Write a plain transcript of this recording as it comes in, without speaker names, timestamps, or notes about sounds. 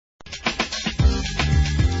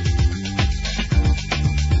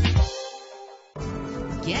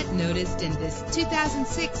get noticed in this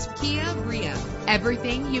 2006 Kia Rio.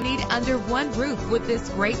 Everything you need under one roof with this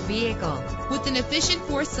great vehicle. With an efficient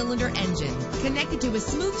 4-cylinder engine connected to a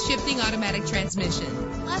smooth shifting automatic transmission.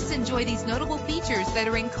 Plus, enjoy these notable features that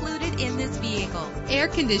are included in this vehicle: air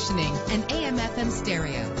conditioning, an AM/FM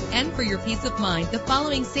stereo. And for your peace of mind, the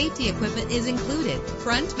following safety equipment is included: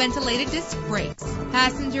 front ventilated disc brakes,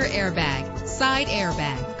 passenger airbag, side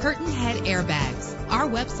airbag, curtain head airbags. Our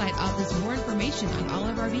website offers more information on all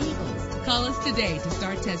of our vehicles. Call us today to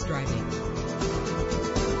start test driving.